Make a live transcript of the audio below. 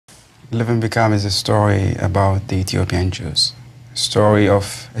Live and Become is a story about the Ethiopian Jews, a story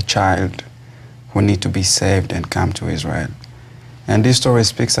of a child who need to be saved and come to Israel. And this story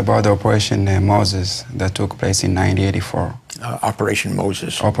speaks about the Operation Moses that took place in 1984. Operation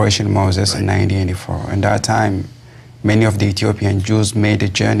Moses. Operation Moses in 1984. In that time, many of the Ethiopian Jews made a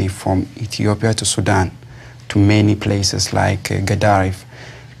journey from Ethiopia to Sudan, to many places like Gadarif,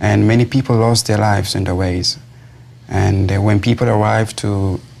 and many people lost their lives in the ways. And when people arrived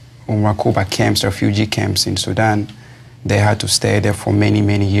to Kuba camps, refugee camps in Sudan, they had to stay there for many,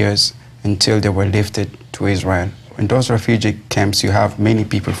 many years until they were lifted to Israel. In those refugee camps, you have many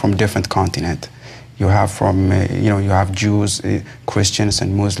people from different continents. You have you have Jews, Christians,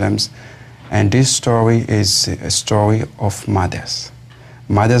 and Muslims. And this story is a story of mothers.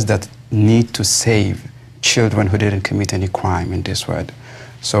 Mothers that need to save children who didn't commit any crime in this world.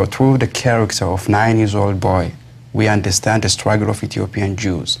 So through the character of 9-year-old boy, we understand the struggle of Ethiopian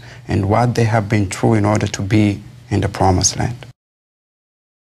Jews and what they have been through in order to be in the Promised Land.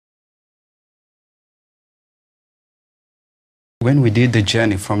 When we did the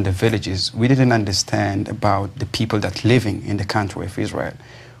journey from the villages, we didn't understand about the people that living in the country of Israel.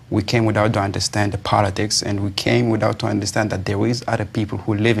 We came without to understand the politics, and we came without to understand that there is other people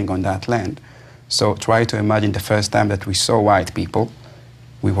who are living on that land. So try to imagine the first time that we saw white people,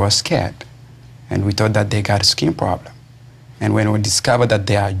 we were scared. And we thought that they got a skin problem. And when we discovered that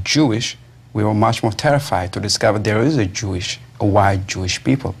they are Jewish, we were much more terrified to discover there is a white Jewish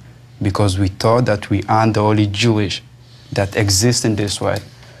people, because we thought that we aren't the only Jewish that exist in this world.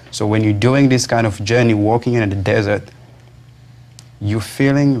 So when you're doing this kind of journey, walking in the desert, you're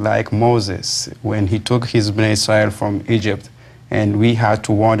feeling like Moses when he took his Bnei Israel from Egypt, and we had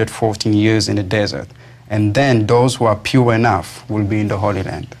to wander 14 years in the desert. And then those who are pure enough will be in the Holy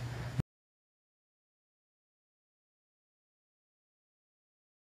Land.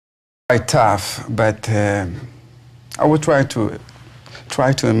 Quite tough, but I would try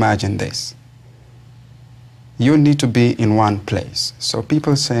to imagine this. You need to be in one place. So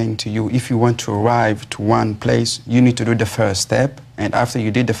people saying to you, if you want to arrive to one place, you need to do the first step. And after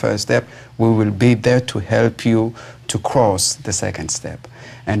you did the first step, we will be there to help you to cross the second step.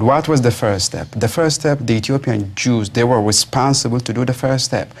 And what was the first step? The first step, the Ethiopian Jews, they were responsible to do the first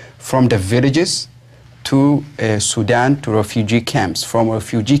step. From the villages to Sudan to refugee camps. From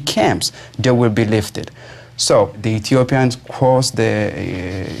refugee camps, they will be lifted. So the Ethiopians crossed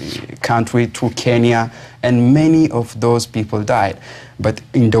the country through Kenya, and many of those people died. But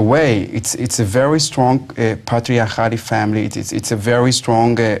in the way, it's a very strong patriarchal family. It's a very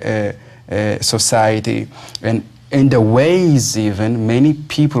strong society. And in the ways even, many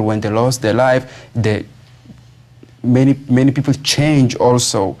people, when they lost their life, many people change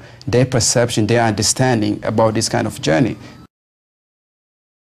also their perception, their understanding about this kind of journey.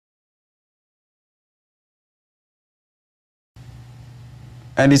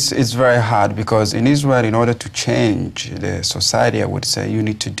 And it's very hard, because in Israel, in order to change the society, I would say, you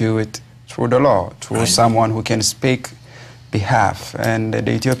need to do it through the law, through someone who can speak behalf. And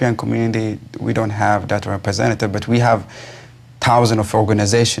the Ethiopian community, we don't have that representative, but we have thousands of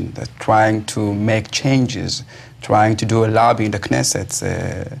organizations that are trying to make changes, trying to do a lobby in the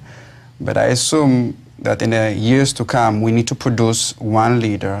Knesset. But I assume that in the years to come, we need to produce one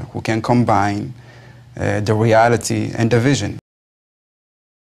leader who can combine the reality and the vision.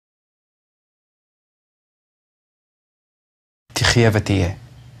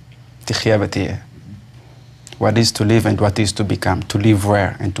 What is to live and what is to become? To live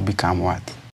where and to become what?